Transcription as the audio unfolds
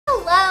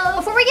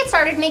Before we get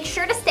started, make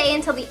sure to stay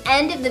until the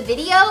end of the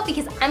video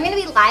because I'm gonna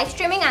be live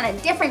streaming on a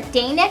different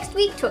day next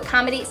week to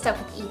accommodate stuff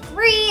with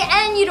E3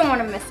 and you don't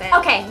wanna miss it.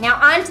 Okay, now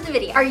on to the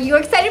video. Are you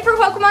excited for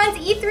Pokemon's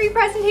E3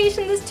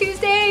 presentation this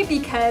Tuesday?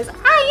 Because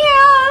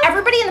I am!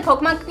 Everybody in the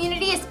Pokemon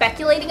community is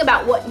speculating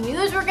about what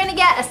news we're gonna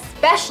get,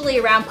 especially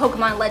around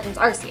Pokemon Legends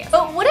Arceus.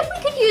 But what if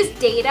we could use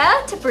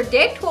data to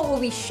predict what will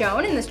be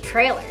shown in this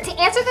trailer? To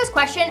answer this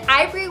question,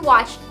 I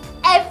rewatched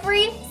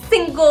every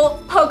single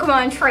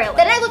Pokemon trailer.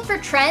 Then I looked for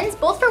trends,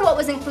 both for what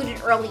was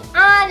included early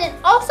on and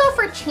also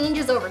for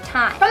changes over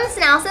time. From this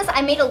analysis,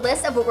 I made a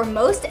list of what we're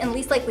most and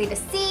least likely to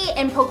see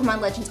in Pokemon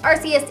Legends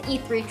Arceus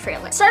E3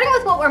 trailer. Starting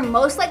with what we're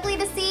most likely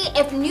to see,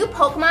 if new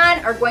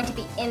Pokemon are going to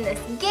be in this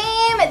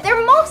game,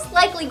 they're most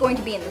likely going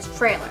to be in this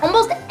trailer.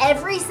 Almost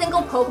every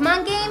single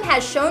Pokemon game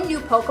has shown new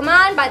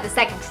Pokemon by the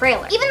second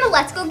trailer. Even the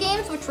Let's Go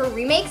games, which were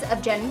remakes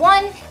of Gen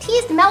 1,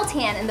 teased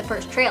Meltan in the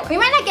first trailer. We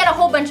might not get a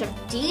whole bunch of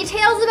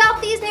details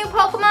about these new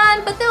Pokemon,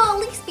 but they'll at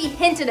least be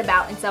hinted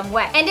about in some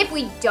way. And if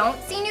we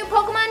don't see new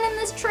Pokemon in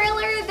this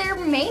trailer, there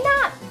may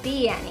not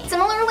be any.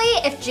 Similarly,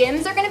 if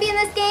gyms are gonna be in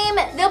this game,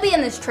 they'll be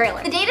in this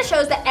trailer. The data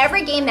shows that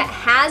every game that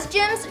has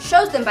gyms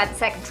shows them by the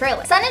second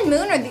trailer. Sun and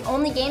Moon are the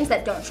only games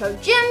that don't show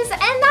gyms,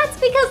 and that's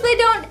because they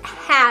don't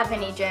have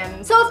any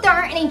gyms. So if there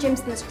aren't any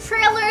gyms in this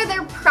trailer,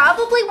 there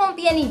probably won't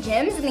be any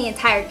gyms in the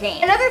entire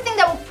game. Another thing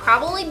that will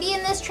probably be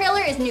in this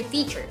trailer is new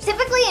features.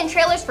 Typically in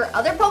trailers for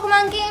other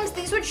Pokemon games,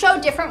 these would show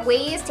different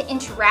ways to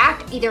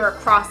interact either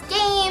across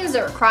games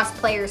or across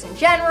players in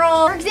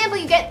general. For example,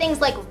 you get things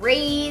like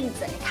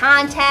raids and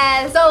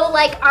contests. So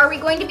like, are we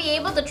going to be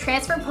able to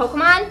transfer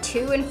Pokemon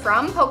to and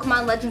from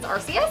Pokemon Legends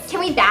Arceus? Can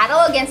we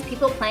battle against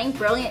people playing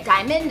Brilliant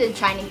Diamond and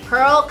Shining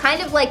Pearl?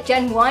 Kind of like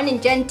Gen 1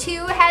 and Gen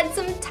 2 had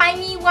some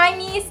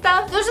timey-wimey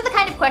stuff. Those are the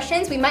kind of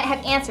questions we might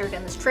have answered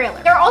in this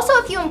trailer. There are also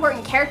a few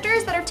important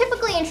characters that are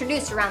typically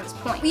introduced around this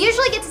point. We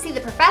usually get to see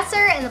the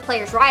Professor and the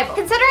player's rival.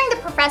 Considering the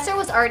Professor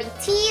was already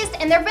teased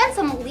and there have been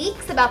some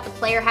leaks about the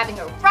player having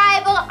a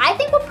rival, I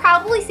think we'll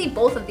probably see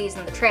both of these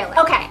in the trailer.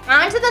 Okay,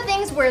 on to the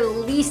things we're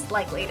least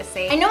likely to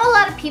see. I know a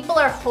lot of people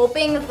are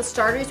hoping that the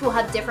starters will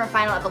have different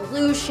final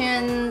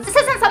evolutions. This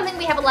isn't something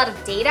we have a lot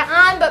of data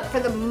on, but for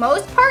the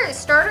most part,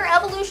 starter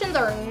evolutions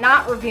are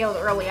not revealed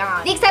early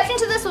on. The exception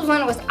to this was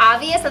when it was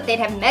obvious that they'd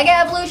have mega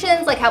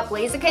evolutions, like how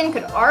Blaziken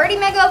could already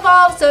mega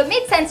evolve, so it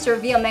made sense to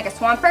reveal Mega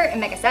Swampert and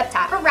Mega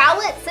Sceptile. For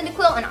Rowlet,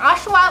 Cyndaquil, and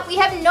Oshawott, we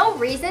have no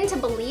reason to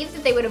believe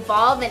that they would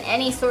evolve in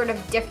any sort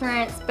of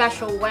different,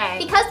 special way.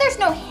 Because there's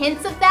no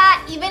hints of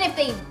that, even if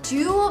they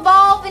do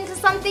evolve into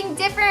something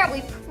different,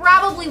 we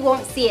probably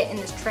won't see it in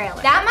this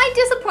trailer. That might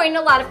disappoint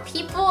a lot of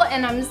people,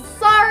 and I'm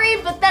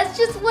sorry, but that's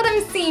just what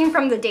I'm seeing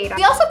from the data.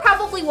 We also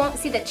probably won't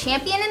see the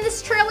champion in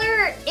this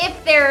trailer,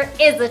 if there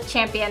is a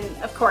champion,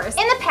 of course.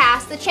 In the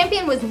past, the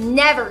champion was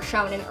never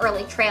shown in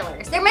early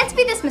trailers. They're meant to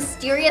be this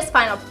mysterious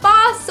final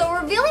boss, so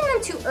revealing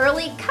them too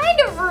early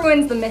kind of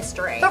ruins the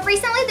mystery. But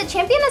recently, the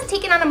champion has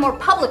taken on a more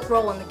public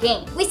role in the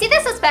game. We see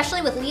this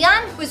especially with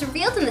Leon, who was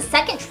revealed in the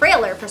second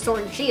trailer for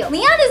Sword and Shield.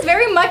 Leon is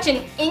very much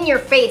an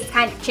in-your-face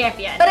kind of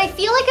champion, but I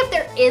feel like if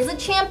there is a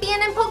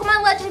champion in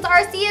Pokemon Legends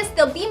Arceus,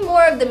 they'll be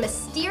more of the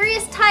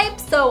mysterious type,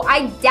 so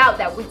I doubt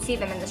that we'd see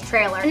them in this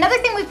trailer. Another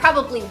thing we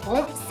probably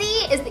won't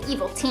see is the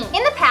evil team.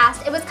 In the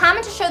past, it was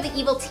common to show the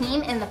evil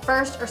team in the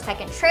first or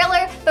second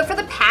trailer, but for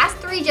the past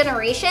 3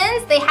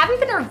 generations, they haven't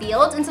been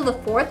revealed until the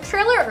 4th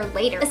trailer or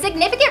later. A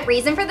significant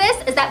reason for this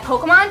is that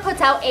Pokemon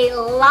puts out a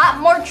lot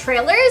more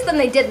trailers than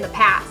they did in the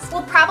past.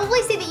 We'll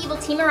probably see the evil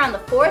team around the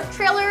 4th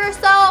trailer or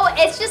so.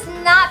 It's just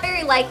not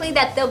very likely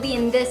that they'll be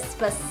in this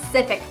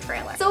specific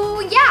trailer.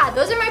 So yeah,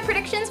 those are my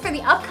predictions for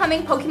the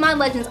upcoming Pokemon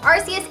Legends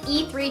Arceus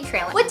E3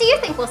 trailer. What do you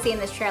think we'll see in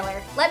this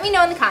trailer? Let me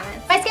know in the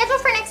comments. My schedule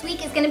for next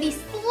week is gonna be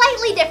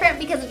slightly different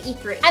because of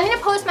E3. I'm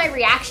gonna post my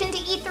reaction to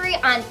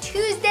E3 on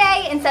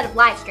Tuesday instead of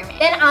live streaming.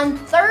 Then on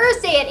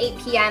Thursday at 8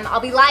 p.m.,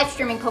 I'll be live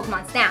streaming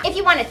Pokemon Snap. If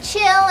you wanna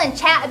chill and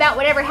chat about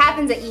whatever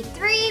happens at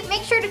E3,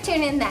 make sure to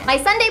tune in then. My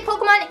Sunday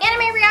Pokemon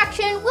anime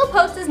reaction will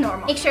post as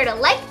normal. Make sure to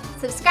like,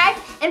 subscribe,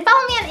 and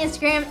follow me on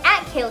Instagram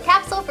at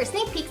KaylaCapsule for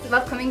sneak peeks of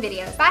upcoming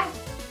videos. Bye!